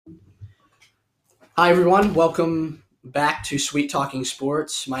Hi, everyone. Welcome back to Sweet Talking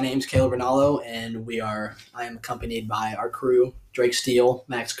Sports. My name's Caleb Rinaldo, and I am accompanied by our crew, Drake Steele,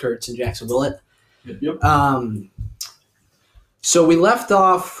 Max Kurtz, and Jackson Willett. Yep. So we left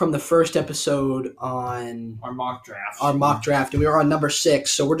off from the first episode on Our mock draft. and we were on number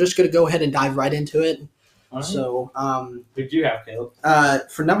 6. So we're just going to go ahead and dive right into it. All right. So Who do you have, Caleb?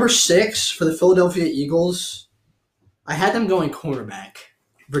 for number 6, for the Philadelphia Eagles, I had them going cornerback.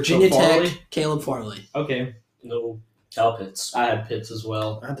 Virginia So Farley? Tech, Caleb Farley. Okay. No, Cal Pitts. I had Pitts as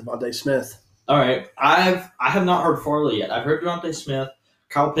well. I had Devontae Smith. All right. I have not heard Farley yet. I've heard Devontae Smith.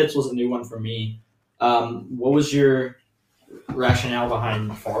 Kyle Pitts was a new one for me. What was your rationale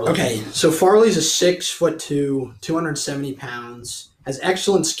behind Farley? Okay, so Farley's a 6'2", 270 pounds, has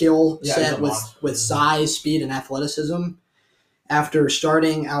excellent skill Yeah, he's set a monster. with size, speed, and athleticism. After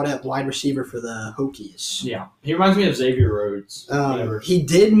starting out at wide receiver for the Hokies, Yeah. He reminds me of Xavier Rhodes. Whatever. he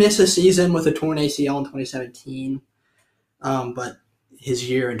did miss a season with a torn ACL in 2017, but his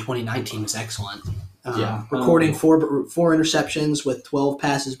year in 2019 was excellent. Yeah. Recording four interceptions with 12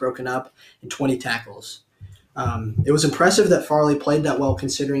 passes broken up and 20 tackles. It was impressive that Farley played that well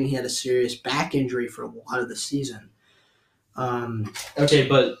considering he had a serious back injury for a lot of the season. Okay,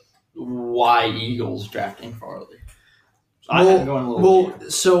 but why Eagles drafting Farley? I had him going a little later.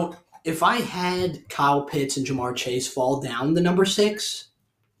 So if I had Kyle Pitts and Jamar Chase fall down the number 6,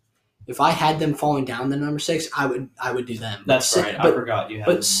 if I had them falling down the number 6, I would do them. That's But right. I But, forgot you had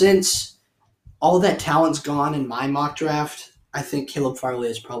but him. since all that talent's gone in my mock draft, I think Caleb Farley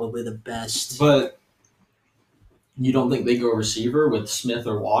is probably the best. But you don't think they go receiver with Smith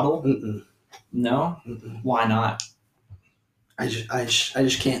or Waddle? Mm-mm, No? mm-mm. Why not? I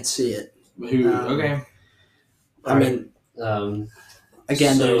just can't see it. Who? Um, Okay. I mean,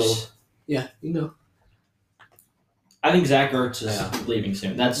 again, So- there's you know. I think Zach Ertz is Yeah. leaving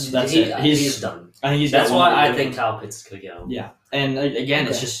soon. That's He- it. He's done. I think he's. That's got why one I more think year. Cal Pitts could go. Yeah, and again,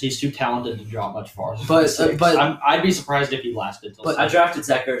 it's Okay. just he's too talented to drop much farther. But- Six. but- I'd be surprised if he lasted till. but I six. drafted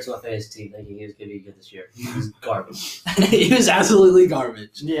Zach Ertz on my fantasy team thinking he was going to be good this year. He's garbage. He was absolutely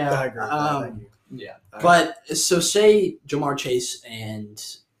garbage. I Yeah, agree with that. Thank you. yeah. But so say Jamar Chase and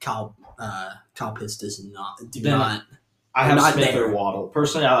Kyle Pitts do Then- not. I have Not Smith there. or Waddle.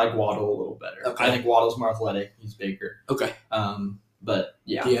 Personally, I like Waddle a little better. Okay. I think Waddle's more athletic. He's bigger. Okay. But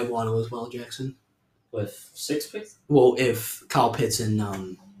yeah. Do you have Waddle as well, Jackson? With 6 picks? Well, if Kyle Pitts and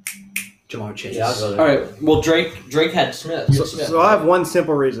Jamar Chase. Yeah, I'll go there. All right. Well, Drake had Smith. You So, had Smith. so I have one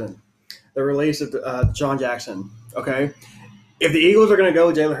simple reason: the release of John Jackson. Okay, if the Eagles are going to go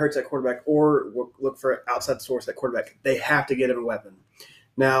with Jalen Hurts at quarterback or look for outside source at quarterback, they have to get him a weapon.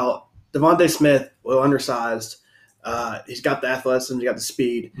 Now, Devontae Smith, a little undersized, he's got the athleticism, he's got the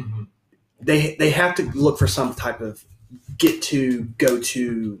speed. Mhm. They have to look for some type of go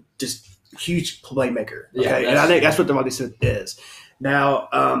to, just huge playmaker. Okay, Yeah, and I think that's what Devontae Smith is. Now,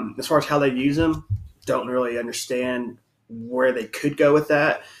 as far as how they use him, don't really understand where they could go with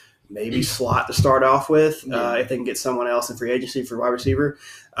that. Maybe slot to start off with, if they can get someone else in free agency for wide receiver.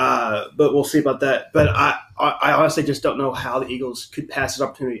 But we'll see about that. But I honestly just don't know how the Eagles could pass this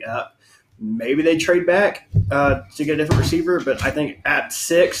opportunity up. Maybe they trade back to get a different receiver, but I think at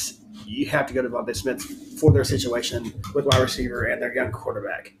 6, you have to go to Devontae Smith for their situation with wide receiver and their young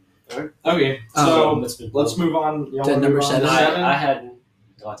quarterback. Okay. So let's let's move on. Y'all To wanna number move on to 7. I had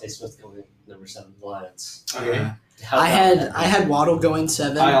Devontae Smith going number 7, the Lions. Okay. I had Waddle going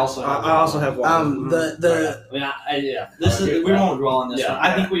 7. I also have one. The I mean, yeah. This I agree is with we that. won't dwell on this Yeah. one.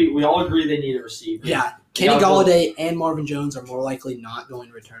 I think we all agree they need a receiver. yeah, Kenny Yeah, Golladay and Marvin Jones are more likely not going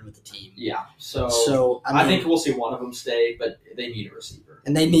to return with the team. Yeah. So, So I think we'll see one of them stay, but they need a receiver.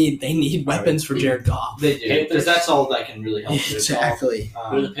 and they need weapons for Jared Goff. They do Panthers. because that's all that can really help. you. Exactly.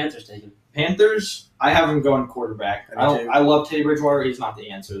 Who are the Panthers taking? Panthers. I have him going quarterback. I do too. I love Teddy Bridgewater. He's not the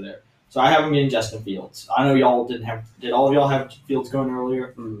answer there. So I have him getting Justin Fields. I know y'all didn't have. Did all of y'all have Fields going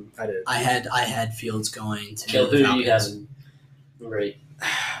earlier? I did. I had Fields going to Kill, the who do you have? Falcons. Great.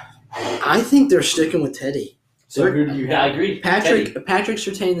 I think they're sticking with Teddy. So who do you Yeah, I have? agree. Patrick Teddy.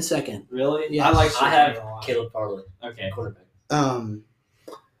 Surtain the second. Really? Yes. I like. I have Surtain a lot. Caleb Farley, Okay. quarterback.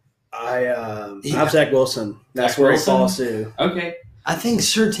 I Yeah. have Zach Wilson. That's Zach where Wilson? he falls to. Okay. I think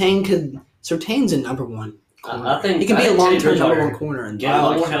Surtain's a number 1 corner. I think he can be I a think long-term Teddy number Bridgewater- 1 corner. And Get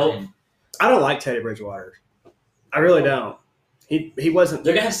more like help. Surtain. I don't like Teddy Bridgewater. I really don't. He wasn't.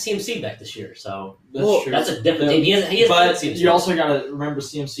 They're gonna have CMC back this year, so That's Well, true. that's a different thing. He has But CMC. you also got to remember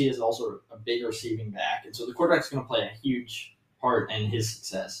CMC is also a big receiving back, and so the quarterback's going to play a huge part in his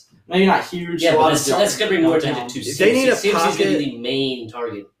success. No, you're not huge. yeah, a lot but of that's gonna bring more attention talent. to If they need a CMC. CMC's gonna pocket- be the main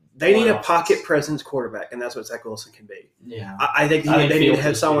target. They need a playoffs. pocket presence quarterback, and that's what Zach Wilson can be. Yeah. I think I think they need to Fields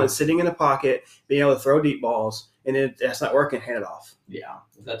have is someone too. sitting in the pocket, being able to throw deep balls, and if that's not working, hand it off. Yeah,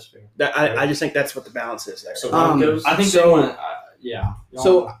 that's fair. I just think that's what the balance is there. So Um, Broncos. I think So- they want. Yeah.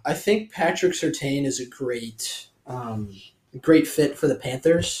 So I think Patrick Surtain is a great fit for the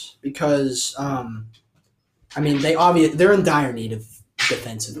Panthers because they're in dire need of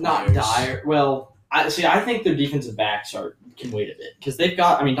defensive not players. dire. Well, I think their defensive backs can wait a bit because they've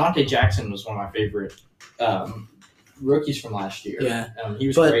got. I mean, Dante Jackson was one of my favorite rookies from last year. Yeah. He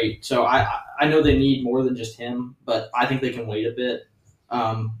was But- great. So I know they need more than just him, but I think they can wait a bit.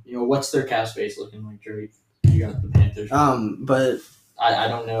 What's their cap space looking like, Drake? You got the Panthers. But I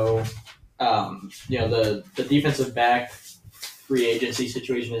don't know. The defensive back free agency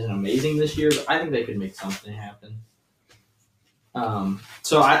situation isn't amazing this year, but I think they could make something happen.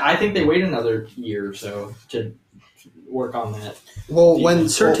 So I think they wait another year or so to work on that. when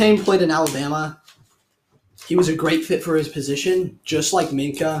Defense. Surtain played in Alabama, he was a great fit for his position, just like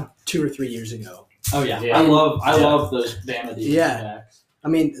Minka 2 or 3 years ago. Oh yeah, Yeah. I love those Bama defensive Yeah. backs.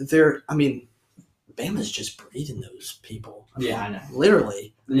 Bama's just breeding those people. Yeah, I know.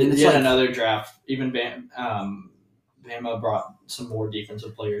 Literally. It's Yet like- another draft. Even Bama brought some more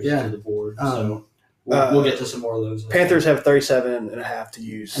defensive players Yeah. to the board, so Um, we'll get to some more of those. Panthers have 37 and a half to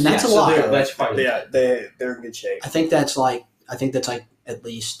use. And that's a so lot. That's quite a Yeah, they're in good shape. I think that's like at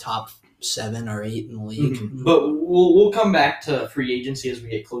least top 7 or 8 in the league. Mhm. But we'll come back to free agency as we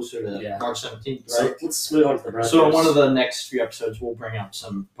get closer to Yeah. March 17th, So right? let's move on to the Broncos. So in one of the next few episodes, we'll bring up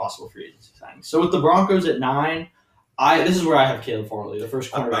some possible free agency signings. So with the Broncos at 9, this is where I have Caleb Farley, the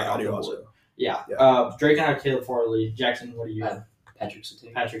first cornerback I off do the board. also. Yeah. Yeah. Drake and I have Caleb Farley. Jackson, what do you have? Patrick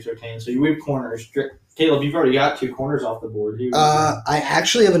Surtain. Patrick Surtain. So we have corners. Caleb, you've already got 2 corners off the board. Who- I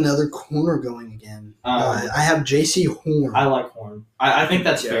actually have another corner going again. I have J.C. Horn. I like Horn. I think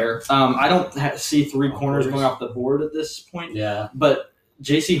that's Yeah. fair. I don't see 3 corners Corners. going off the board at this point. Yeah. But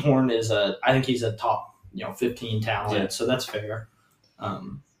J.C. Horn I think he's a top 15 talent, Yeah. so that's fair.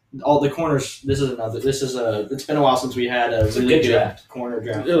 All the corners. It's been a while since we had a It's a really good good draft. corner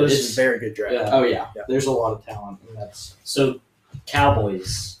draft. This It's- is a very good draft. Yeah. oh yeah. Yeah. There's a lot of talent, and that's So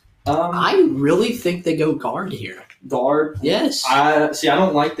Cowboys. I really think they go guard here. guard. Yes. I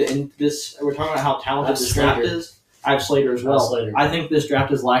don't like this. We're talking about how talented That's this draft Slater. is. I have Slater as well. Slater. I think this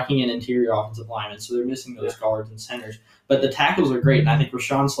draft is lacking an interior offensive lineman, so they're missing those guards and centers. But the tackles are great, and I think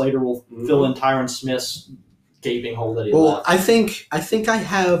Rashawn Slater will fill in Tyron Smith's gaping hole that he Well, left. I think I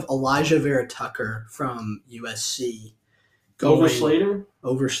have Elijah Vera Tucker from USC Over Slater?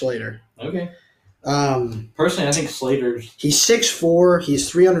 over Slater. Okay. Personally, I think Slater's. he's 6'4". He's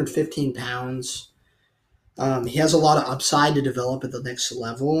 315 pounds. He has a lot of upside to develop at the next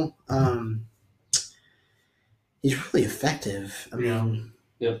level. He's really effective. I mean,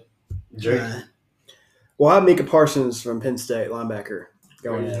 Drake. Well, I have Micah Parsons from Penn State, linebacker,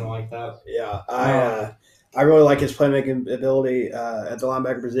 going Going in. like that. Yeah, I really like his playmaking ability at the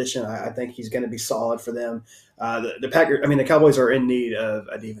linebacker position. I think he's going to be solid for them. The Cowboys are in need of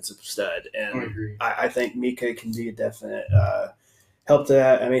a defensive stud, I and agree. I think Mika can be a definite help to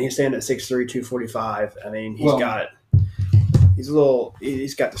that. I mean, he's standing at 6'3", 245. I mean, he's got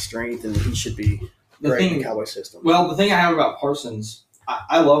the strength, and he should be great in the Cowboy system. Well, the thing I have about Parsons,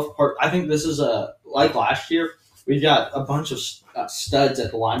 I love I think this is like last year. We've got a bunch of studs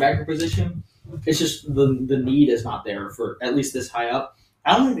at the linebacker position. It's just the need is not there for at least this high up.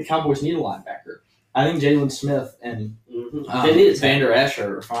 I don't think the Cowboys need a linebacker. I think Jalen Smith and They need a Van Der Esch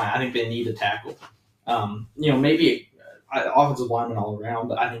are fine. I think they need a tackle. Maybe offensive lineman all around,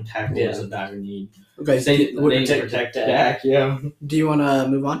 but I think tackle is a dire need. okay. They need to protect protect Dak. Dak. Yeah, Do you want to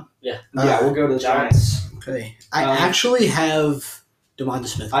move on? Yeah. we'll go to the Giants. Okay. I Um, actually have DeMonta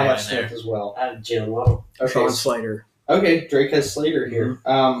Smith. I have going there. Smith as well. I have Jalen Waddle. Okay, Sean Slater. Okay, Drake has Slater here.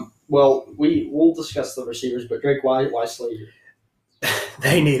 Well, we'll discuss the receivers, but Drake, why Slater?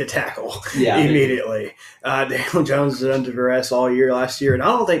 They need a tackle Yeah, immediately. Daniel Jones is under duress all year last year, and I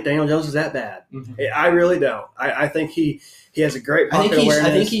don't think Daniel Jones is that bad. Mhm. I really don't. I think he has a great I pocket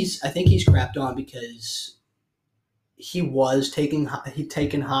awareness. think he's crapped on because he was taken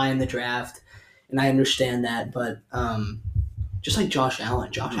high in the draft, and I understand that, but just like Josh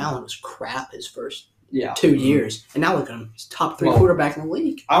Allen. Josh Allen was crap his first Yeah. 2 years, and now look at him. He's top 3 Well, quarterback in the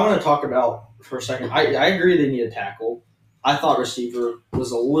league. I want to talk about for a second. I agree they need a tackle. I thought receiver was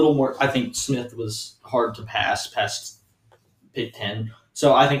a little more. I think Smith was hard to pass past pick 10,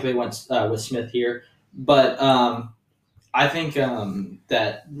 so I think they went with Smith here. But I think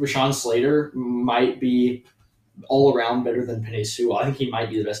that Rashawn Slater might be all around better than Penei Sewell. I think he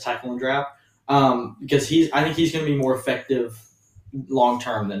might be the best tackle in the draft because I think he's going to be more effective long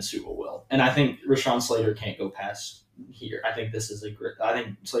term than Sewell will. And I think Rashawn Slater can't go past here. I think I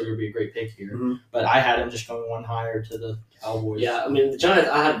think Slater would be a great pick here. Mhm. But I had him just going one higher to the Cowboys. Yeah, I mean the Giants.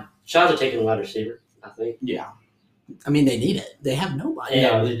 Giants are taking a wide receiver. I think. Yeah. I mean, they need it. They have nobody.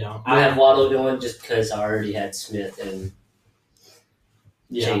 Yeah. No, they don't. I have Waddle going just because I already had Smith and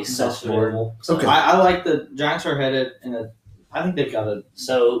Chase. that's fair. normal. So, Okay. I like the Giants are headed in a. I think they've got a.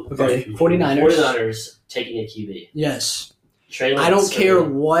 So Okay, 49ers. 49ers taking a QB. Yes. Trey I don't Lance, care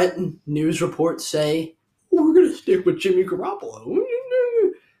what news reports say. "Oh, we're going to stick with Jimmy Garoppolo."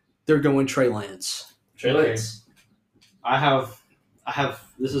 They're going Trey Lance. Trey Lance. I have.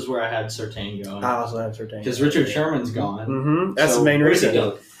 This is where I had Surtain going I also have Surtain. because Richard Sherman's gone. Mm-hmm. That's So, the main Where's he reason.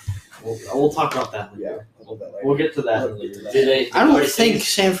 going? We'll talk about that later. Yeah, a little bit later. We'll get to that We'll later. get to that. Did they? I don't already think say-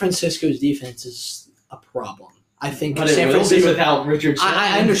 San Francisco's defense is a problem. I think But it San will be Francisco. without Richard Sherman.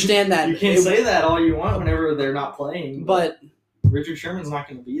 I understand that. You can't say that all you want whenever they're not playing. But Richard Sherman's not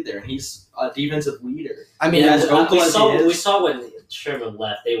going to be there, and he's a defensive leader. I mean, Yeah, as- vocal we as saw. he is. We saw when Sherman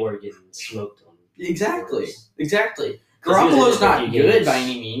left, they were getting smoked on. Exactly. Because he was Garoppolo's in a not few good games. by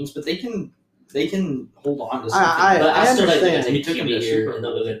any means, but they can hold on to something. I But I still think they're understand. going He to took him to QB the here, Super and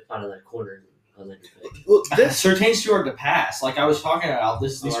they'll Bowl. go get find another corner. Well, this Surtain's too hard to pass. Like I was talking about,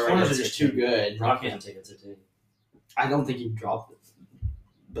 these Oh, I corners read are just too Surtain. good. Rocky, I'm taking Surtain. I don't think he dropped it,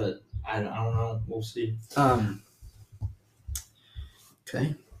 but I don't know. We'll see.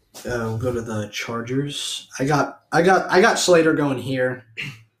 Okay. We'll go to the Chargers. I got Slater going here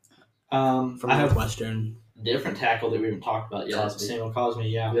from I have Northwestern. a different tackle that we haven't talked about yet. Cosme. Samuel Cosme,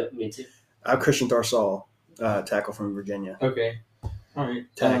 yeah. Yep, me too. I have Christian Tharsall, tackle from Virginia. Okay. All right.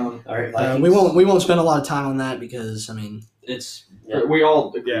 Tag. All right, We won't spend a lot of time on that because I mean, It's Yeah. we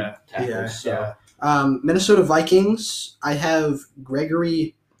all agree Yeah. tackles. So. Minnesota Vikings. I have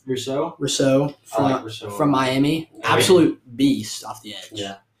Gregory Rousseau. Rousseau I like Rousseau. from Miami. Yeah. Absolute beast off the edge.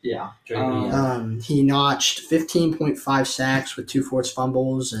 Yeah. Yeah. He notched 15.5 sacks with 2 forced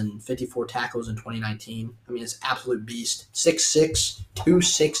fumbles and 54 tackles in 2019. I mean, it's absolute beast. 6'6",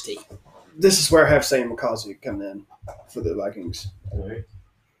 260. This is where I have Sam McCausey come in for the Vikings. All right.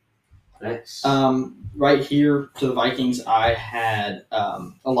 Next. Right here to the Vikings, I had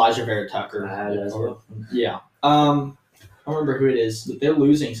Elijah Vera Tucker. I had it as well. Yeah. I don't remember who it is, but they're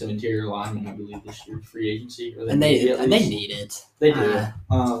losing some interior linemen, I believe, this year free agency. Or And maybe they at least- need it. They do.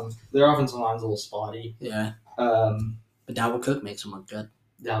 Their offensive line's a little spotty. Yeah. Um, But Dalvin Cook makes them look good.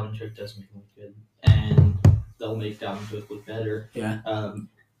 Dalvin Cook does make them look good, and they'll make Dalvin Cook look better. Yeah. Vera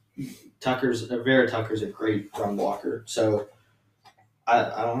Tucker's a great run blocker, so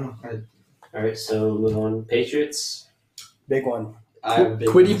I don't know. All right, so move on. Patriots. Big one. I have a big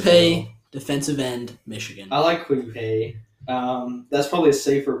Quiddy one. Pay, defensive end, Michigan. I like Quiddy Pay. That's probably a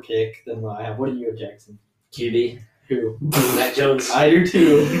safer pick than what I have. What do you have, Jackson? QB. Who? Mac Jones. I do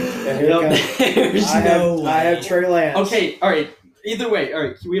too. And here Yep. comes- There's I no have, way. I have Trey Lance. Okay, all right. Either way, all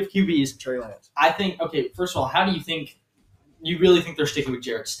right. We have QBs. Trey Lance. I think. Okay, first of all, how do you think? You really think they're sticking with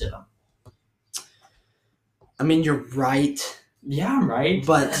Jarrett Stidham? I mean, you're right, Yeah, I'm right.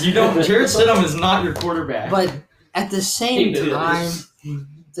 but You don't. Jarrett Stidham is not your quarterback. but at the same He knew time, this.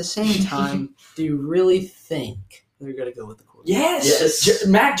 do you really think they're gonna go with the quarterback? Yes.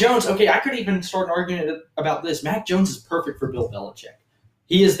 Mac Jones. Okay, I could even start an argument about this. Mac Jones is perfect for Bill Belichick.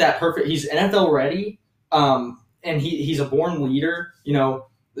 He is that perfect. He's NFL ready. And he's a born leader. You know,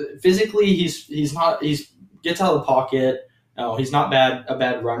 physically he's gets out of the pocket. No, he's not a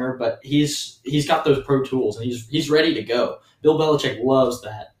bad runner, but he's got those pro tools and he's ready to go. Bill Belichick loves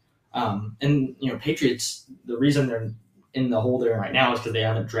that. And you know, Patriots. The reason they're in the hole they're in right now is because they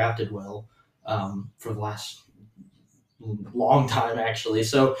haven't drafted well for the last long time, actually.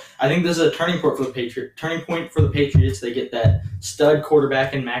 So I think this is a turning point for the Patriots. They get that stud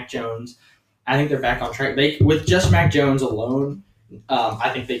quarterback in Mac Jones. I think they're back on track. With just Mac Jones alone, I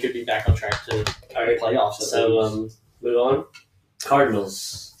think they could be back on track to All right. playoffs. So move on.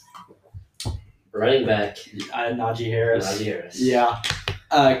 Cardinals. Running back. Najee Harris. Najee Harris. Yeah.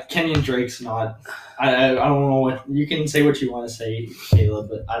 Kenyon Drake's not. I don't know what you can say what you want to say, Caleb,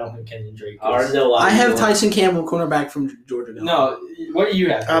 but I don't think Kenyon Drake. I already know why. I have Tyson Campbell, cornerback from Georgia. going. No, what do you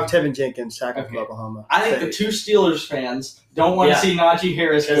have? I have Tevin Jenkins, tackle from Okay. Oklahoma. I think the two Steelers fans don't want Yeah. to see Najee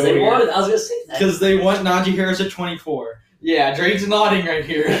Harris Because go they here. wanted. I was gonna say that. Because they want Najee Harris at 24. Yeah, Drake's nodding right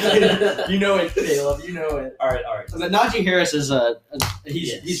here. You know it, Caleb. You know it. All right. But Najee Harris is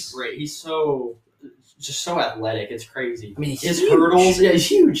he's Yes. great. He's so athletic. It's crazy. I mean, he's His huge. hurdles, yeah, he's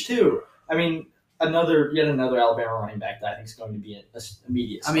huge too. I mean, yet another Alabama running back that I think is going to be an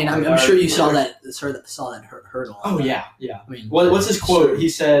immediate. I mean, star. I'm sure you saw that hurdle. Oh yeah. I mean, What's his quote? He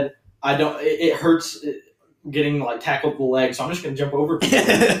said, "I don't. It hurts. getting like tackled in the leg, so I'm just gonna jump over.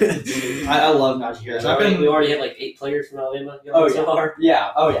 I love Najee Harris. We already have like 8 players from Alabama. Oh, so far.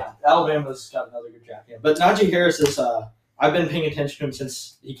 Yeah. Oh yeah. Alabama's got another good draft. Yeah. But Najee Harris is. I've been paying attention to him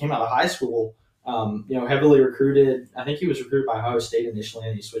since he came out of high school. Heavily recruited. I think he was recruited by Ohio State initially,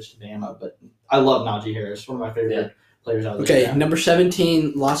 and he switched to Bama. But I love Najee Harris. One of my favorite players out there. Okay, number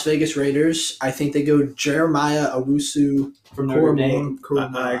 17, Las Vegas Raiders. I think they go Jeremiah Owusu From Notre Dame.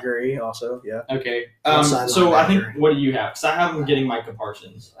 I agree. Also, yeah. Okay. Outside So I think linebacker. what do you have? Because I have him getting Micah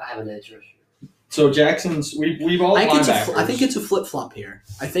Parsons. I have an edge rusher. So Jackson's. We've all. I linebackers. think it's a flip flop here.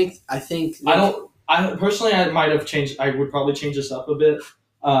 I think. I personally, I might have changed. I would probably change this up a bit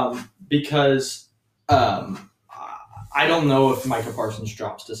because I don't know if Micah Parsons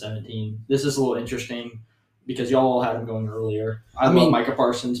drops to 17. This is a little interesting because y'all all had him going earlier. I love mean- Micah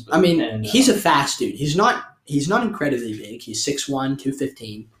Parsons. He's a fast dude. He's not incredibly big. He's 6'1",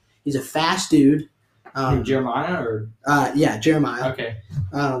 215. He's a fast dude. Jeremiah or Yeah, Jeremiah. okay.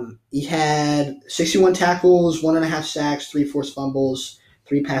 He had 61 tackles, 1.5 sacks, 3 forced fumbles,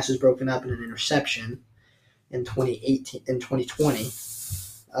 3 passes broken up, and an interception in 2020.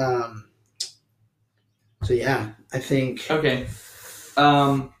 So yeah, I think. Okay.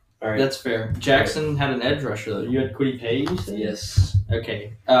 All right. That's fair. Jackson had an edge rusher though. You had Quiddy Pay, you said? Yes.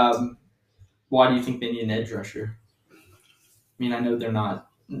 Okay. Why do you think they need an edge rusher? I mean, I know they're not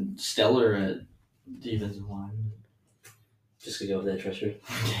stellar at defensive line. Just gonna go with edge rusher.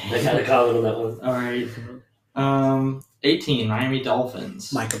 I got a comment on that one. All right. 18, Miami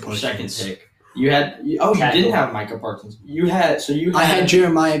Dolphins. Micah Parsons. Second pick. You didn't have Micah Parsons. I had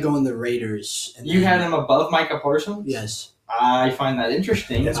Jeremiah going the Raiders. And You then- had him above Micah Parsons? Yes. I find that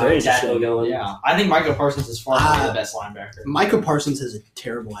interesting. That's very Tackle interesting. going. Yeah. I think Micah Parsons is far from the best linebacker. Micah Parsons has a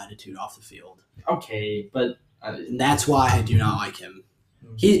terrible attitude off the field, Okay, but and that's why I do not like him.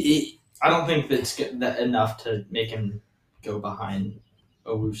 He I don't think that's enough to make him go behind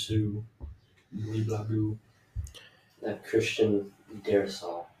Owusu, blah blah. Christian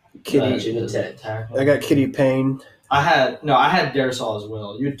Darrisaw. Kitty. Virginia Tech. Tackle. I got Kitty Payne. I had Darrisaw as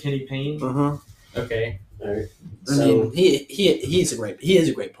well. You had Kenny Payne. Mm-hmm. Okay. All right. I mean, he is a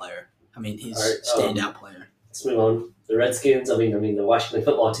great player. I mean, he's All right, a standout player. Let's move on. The Redskins. I mean, the Washington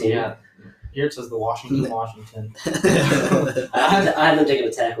football team. Yeah. Here it says the Washington. I had them taking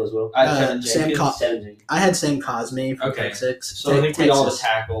a tackle as well. I had Kevin Sam Jenkins. Co- 17. I had Sam Cosme from Okay. Texas. So I think we all have a Texas.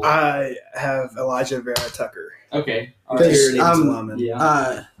 tackle. I have Elijah Vera Tucker. Okay. All Because, right. Here, defensive lineman.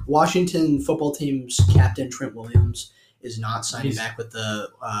 Yeah. Washington football team's captain Trent Williams is not signing He's- back with the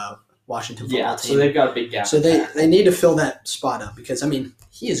Washington football Yeah. team. So they've got a big gap. So in they tackle. need to fill that spot up because I mean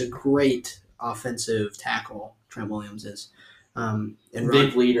he is a great offensive tackle. Trent Williams is, and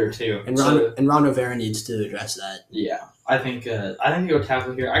big leader too. Ron Rivera needs to address that. Yeah. I think they go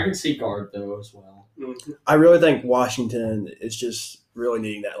tackle here. I could see guard though as well. I really think Washington is just really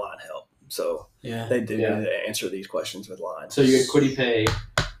needing that line help. So Yeah, they do Yeah. need to answer these questions with lines. So you had Quiddy Pay,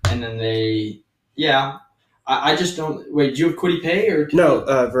 and then I just don't. Wait, do you have Quiddy Pay or No,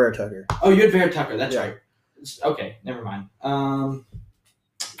 Vera Tucker. Oh, you had Vera Tucker. That's Yeah. right. Okay, never mind.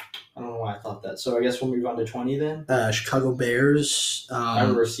 I don't know why I thought that. So I guess we'll move on to 20 then. Chicago Bears. I have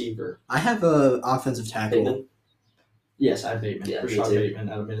a receiver. I have a offensive tackle. Bateman. Yes, I have Bateman. Yeah, me Rashad too. Bateman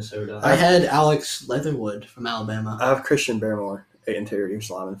out of Minnesota. I had Alex Leatherwood from Alabama. I have Christian Barrymore, interior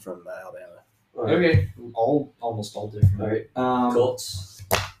defensive lineman from Alabama. All right. Okay, almost all different. All right. Colts.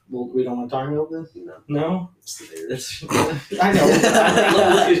 Well, we don't want to talk about this. No. No, It's the Bears. I know.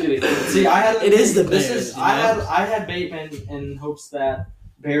 Look who's gonna be- See, I had It is the this Bears, is you I know? had Bateman in hopes that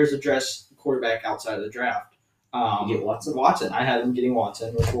Bears address quarterback outside of the draft. You get Watson? Watson. I had them getting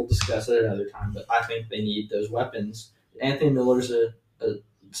Watson, which we'll discuss at another time. But I think they need those weapons. Anthony Miller's a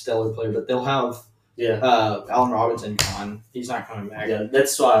stellar player, but they'll have Yeah. Allen Robinson gone. He's not coming back. Yeah.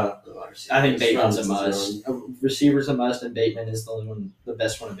 That's why I think Bateman's a Robinson's must. A receiver's a must, and Bateman is the only one, the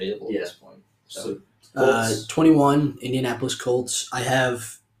best one available at Yeah. this point. So Colts. 21 Indianapolis Colts. I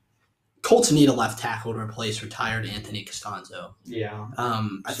have Colts need a left tackle to replace retired Anthony Costanzo. yeah,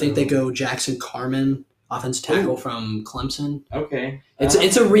 I think they go Jackson Carman, offensive tackle from Clemson. okay.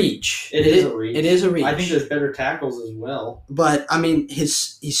 It's a reach. It is a reach. It is a reach. I think there's better tackles as well. But I mean,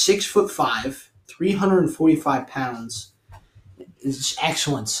 he's 6'5", 345 pounds. It's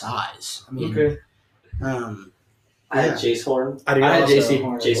excellent size. I mean, Okay. I had Jace Horn. I do I had also. J.C.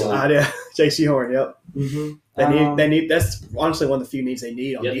 Horn. as Jason. well. I do. J.C. Horn. Yep. Mm-hmm. They need. That's honestly one of the few needs they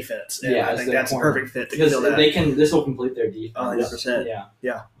need on Yep. defense. And Yeah, I it's think the that's a corner. perfect fit to because fill that. they can. This will complete their defense. 100%.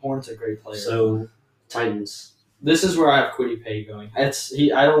 Yeah. Horn's a great player. So Titans. This is where I have Quiddy Pay going.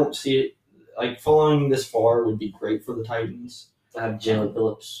 I don't see it like following this far would be great for the Titans. I have Jalen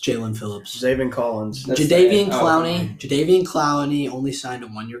Phillips. Jalen Phillips. Xavier Collins. That's Jadavian bad. Clowney. Jadavian Clowney only signed a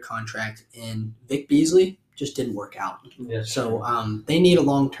 1-year contract, and Vic Beasley just didn't work out. Yes. So they need a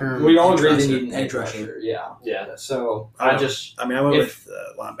long-term. we all edge agree they rusher- need an edge rusher. Yeah. Yeah. So I I just I went If- with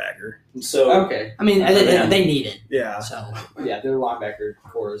linebacker. So okay. I mean, Yeah. they need it. Yeah. So Yeah, their linebacker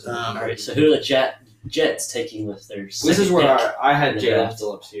core is. Um, all right. So who are the Jets taking with their? This is second where pick? I had in the Jalen draft.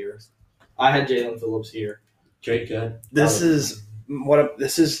 Phillips here. I had Jalen Phillips here. Drake good. This is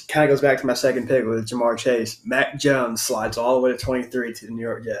kind of goes back to my second pick with Jamar Chase. Mac Jones slides all the way to 23 to the New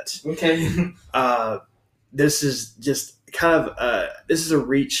York Jets. Okay. This is just kind of this is a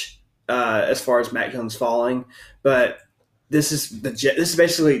reach as far as Mac Jones falling, but this is this is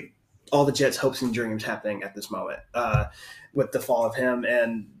basically all the Jets' hopes and dreams happening at this moment with the fall of him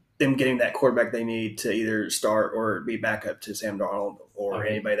and them getting that quarterback they need to either start or be backup to Sam Darnold or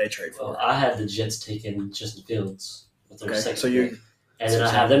Okay. anybody they trade Well, for. I had the Jets taking Justin Fields with their Okay, second so you- pick. And then I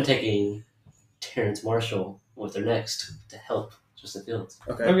have them taking Terrence Marshall with their next to help Justin Fields.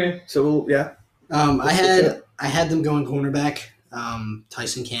 Okay, Okay. so yeah, I had them going cornerback.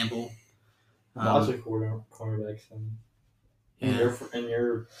 Tyson Campbell. Lots of cornerbacks in Yeah. your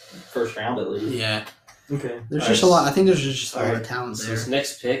first round at least. Yeah. Okay. There's All just right. a lot. I think there's just a lot Alright, of talent So there. this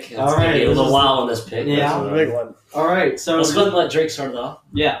next pick, it's All going to right, be a this little is- while on this pick. Yeah. That's all right. big one. All right. So Let's go and let Drake start it off.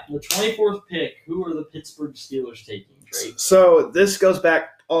 yeah, the 24th pick. Who are the Pittsburgh Steelers taking? Drake. So this goes back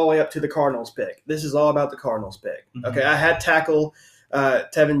all the way up to the Cardinals pick. This is all about the Cardinals pick. Mhm. Okay, I had tackle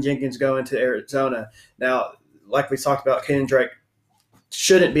Tevin Jenkins going to Arizona. Now, like we talked about, Kenyon Drake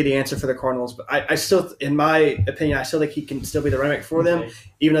shouldn't be the answer for the Cardinals, but I still, in my opinion, I still think he can still be the running back for them, Okay.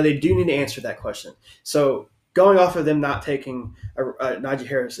 even though they do need to answer that question. So going off of them not taking Najee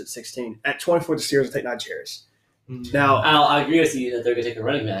Harris at 16, at 24 the Steelers will take Najee Harris. Mhm. Now, I agree with you that they're going to take a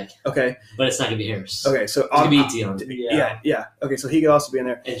running back, okay, but it's not going to be Harris. okay, so It's going to be Etienne. yeah, okay, so he could also be in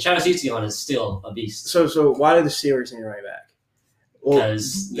there. And Travis Etienne is still a beast. So why do the Steelers need a running back? Well,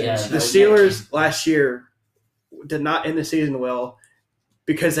 Because the Steelers last year did not end the season well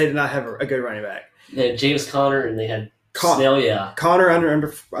because they did not have a good running back. they had James Conner and they had Con- Snell, yeah. Connor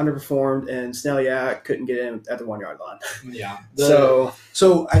underperformed, and Snell, couldn't get in at the 1 yard line. Yeah. So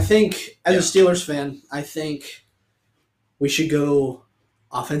I think, as a Steelers fan, I think we should go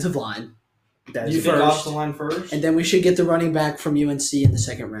offensive line, that you is think first. off the line first? and then we should get the running back from UNC in the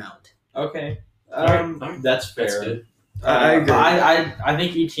second round. Okay. All right. That's fair. That's good. I agree. I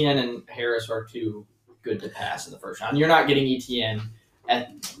think Etienne and Harris are too good to pass in the first round. You're not getting Etienne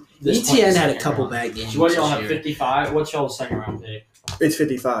at this point in ETN the had a second couple round. bad games. So what do y'all this have? year. 55. What's y'all's second round pick? it's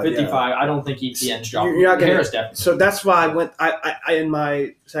 55. 55. I don't think Etienne's dropping. You're not gonna- Harris definitely. So that's why I went. I in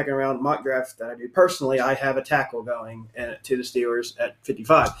my second round mock draft that I do personally, I have a tackle going to the Steelers at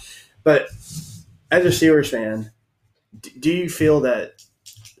 55. But as a Steelers fan, do you feel that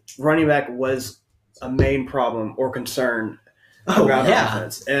running back was a main problem or concern Oh around the yeah,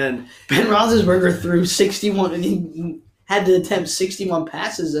 offense? And Ben Roethlisberger threw 61, and he had to attempt 61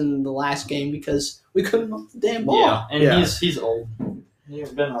 passes in the last game because we couldn't run the damn ball. Yeah, and Yeah. he's old. He's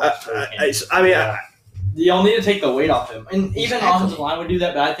been y'all need to take the weight off him, and even Exactly. offensive line would do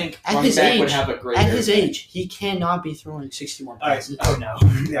that. But I think At running his back would age- have a great. At his age, he cannot be throwing 61 All right. passes. Oh no.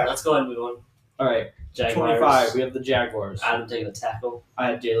 Yeah. Let's go ahead and move on. All right. Jaguars. 25. We have the Jaguars. I'm taking a tackle.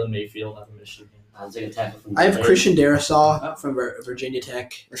 I have Jalen Mayfield out of Michigan. I'm taking a tackle from I have Tulane. Christian Darrisaw from Virginia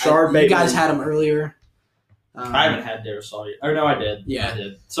Tech. Rashard You Bateman. guys had him earlier. I haven't had Darisaw yet. Or no, I did. Yeah. I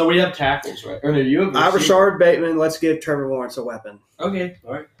did. So we have tackles, right? Or no, you have. I have receiver. Rashard Bateman. Let's give Trevor Lawrence a weapon. Okay.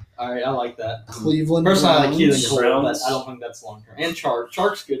 All right. All right. I like that. Cleveland Personally, I like Keelan Browns. Cole, but Browns. I don't think that's long term. And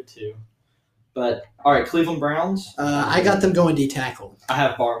Chark's good too. But all right, Cleveland Browns. I got them going D tackle. I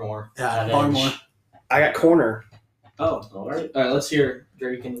have Barmore. Barmore. I got corner. Oh. All right. All right. Let's hear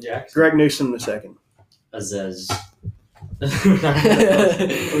Drake and Jackson. Greg Newsom II. Azez.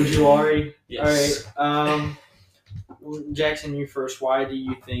 Ojulari. Yes. All right. Jackson, you first. Why do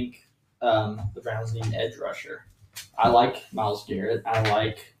you think the Browns need an edge rusher? I like Myles Garrett.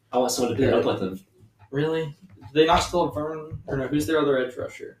 I want someone to pair up with him. Really? Do they not still have Vernon? Or no, who's their other edge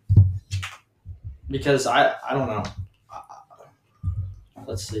rusher? Because I don't know.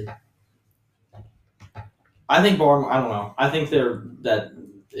 Let's see. I think I don't know. I think they're that.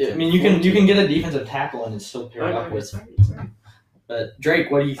 I mean, you can get a defensive tackle and it's still paired up with. But Drake,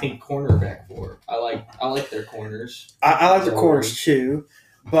 what do you think cornerback for? I like their corners. I like the corners too,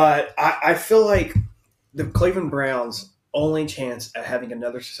 but I feel like the Cleveland Browns' only chance at having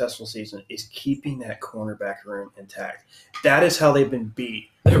another successful season is keeping that cornerback room intact. That is how they've been beat.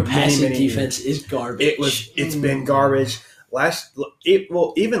 Their many, passing many defense is garbage. It's been garbage.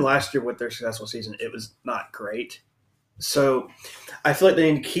 Even last year with their successful season, it was not great. So I feel like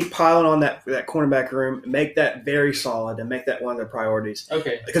they need to keep piling on that cornerback room, make that very solid, and make that one of their priorities.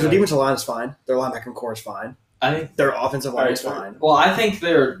 Okay. Because their defensive line is fine. Their linebacker core is fine. I think. Their offensive line is fine. Well, I think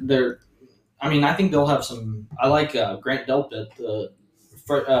they're. I mean, I think they'll have some. I like Grant Delpit, the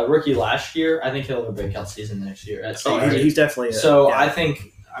rookie last year. I think he'll have a breakout season next year. At He's definitely. I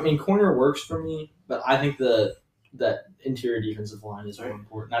think. I mean, corner works for me, but I think that interior defensive line is very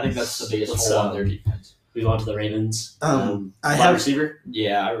important. I think that's the biggest hole on their defense. Move on to the Ravens. I wide have receiver.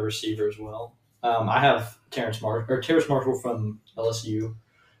 Yeah, I have a receiver as well. I have Terrace Marshall from LSU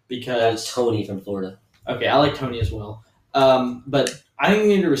because Tony from Florida. Okay, I like Tony as well. But I think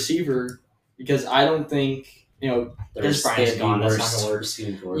we need a receiver because I don't think Des Bryant's gone. That's not gonna work.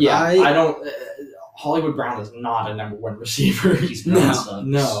 Receiving core. Yeah, I don't. Hollywood Brown is not a number one receiver. He's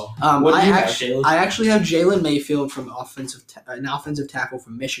No. What do you have, Jalen? I actually have Jalen Mayfield from an offensive tackle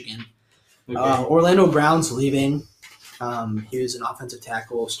from Michigan. Okay. Orlando Brown's leaving. He was an offensive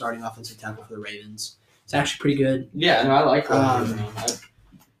tackle, starting offensive tackle for the Ravens. It's actually pretty good. Yeah, no, I like Hollywood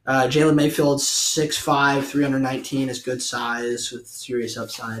Brown. Jalen Mayfield's 6'5", 319 is good size with serious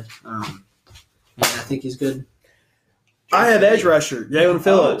upside. And I think he's good. I have edge rusher, Jalen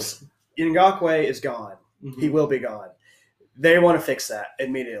Phillips. Ngakwe is gone. Mm-hmm. He will be gone. They want to fix that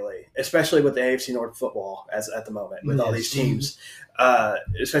immediately, especially with the AFC North football at the moment with all these teams.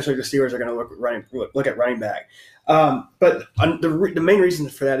 Especially the Steelers are going to look at running back. But the main reason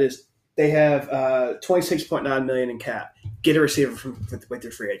for that is they have $26.9 million in cap. Get a receiver with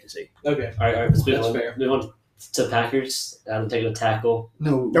your free agency. Okay, all right. Let's that's fair. Move on to Packers. I'm taking a tackle.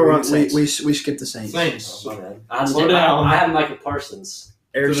 No, we're on Saints. We skipped the Saints. Saints. Oh, my bad. I have Michael Parsons.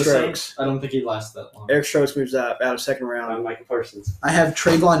 Eric For the Stokes. Saints, I don't think he lasts that long. Eric Stokes moves out of second I have round. Michael Parsons. I have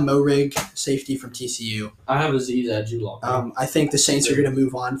Trayvon Moehrig, safety from TCU. I have Aziz Adjullah. I think the Saints are going to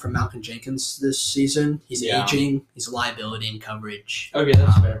move on from Malcolm Jenkins this season. He's Yeah. aging. He's a liability in coverage. Okay,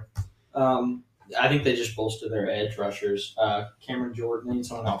 that's fair. I think they just bolster their edge rushers. Cameron Jordan, they need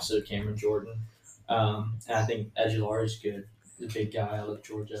someone opposite of Cameron Jordan. And I think Adjullah is good. The big guy out of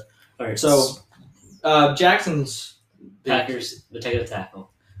Georgia. All right. So, Jackson's Packers. They're taking a tackle.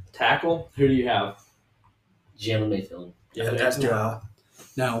 tackle. Who do you have? Jalen Mayfield. That's Joe.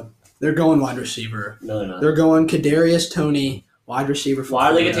 No, they're going wide receiver. No, they're not. They're going Kadarius Toney, wide receiver. Why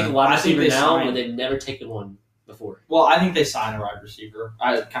are they going to take a wide I think receiver they now signed- when they've never taken one before? Well, I think they sign a wide receiver.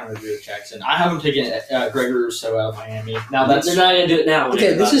 I kind of agree with Jackson. I haven't taken Gregory Rousseau out of Miami. Now They're not going to do it now.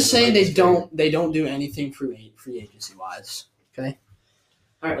 Okay, this is saying they they don't do anything free agency wise. Okay.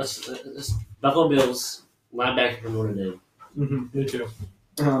 All right, let's Buffalo Bills linebacker from Notre Dame. Mm-hmm, me too.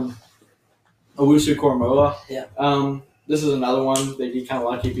 Owusu Koromoa. Yeah. This is another one. They'd be kind of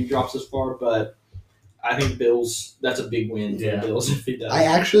lucky if he drops this far, but I think Bills. That's a big win for the Bills if he does. I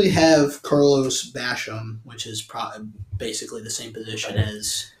actually have Carlos Basham, which is basically the same position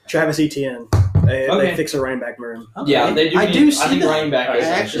as Travis Etienne. They Okay. fix a running back room. Yeah, they do. I do see I think that. running back. I is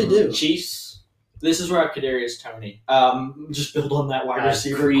actually do. Chiefs. This is where I have Kadarius Toney. Just build on that wide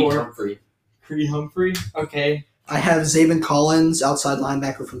receiver Creed core. Humphrey. Creed Humphrey. Okay. I have Zayvon Collins, outside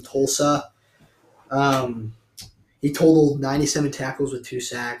linebacker from Tulsa. He totaled 97 tackles with 2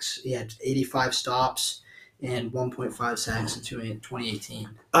 sacks. He had 85 stops and 1.5 sacks in 2018.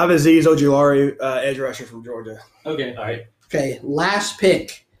 I have Aziz Ojulari, edge rusher from Georgia. Okay. All right. Okay, last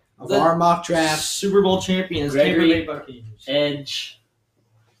pick of The- our mock draft. Super Bowl champions. Gregory Tampa Bay Buccaneers. Edge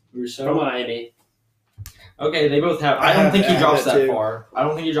from Rousseau. Miami. Okay, they both have. I I don't have- think he I drops have that too. far. I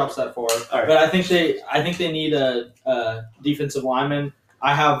don't think he drops that far. All right. But I think they need a defensive lineman.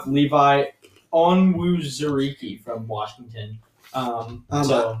 I have Levi Onwuzurike from Washington.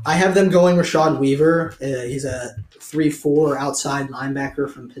 So I have them going Rashad Weaver. He's a 3-4 outside linebacker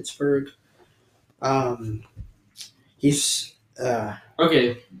from Pittsburgh. He's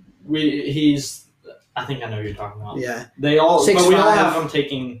okay, he's. I think I know who you're talking about. yeah. They all, 6'5". but we all have them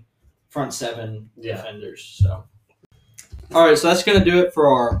taking front 7 defenders. So, all right, so that's gonna do it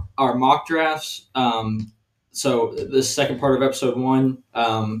for our mock drafts. So this second part of episode 1.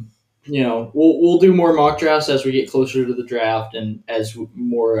 We'll do more mock drafts as we get closer to the draft and as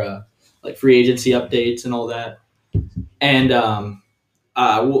more like free agency updates and all that. And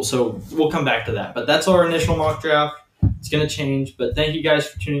we'll come back to that. But that's our initial mock draft. It's gonna change. But thank you guys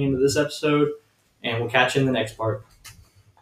for tuning into this episode, and we'll catch you in the next part.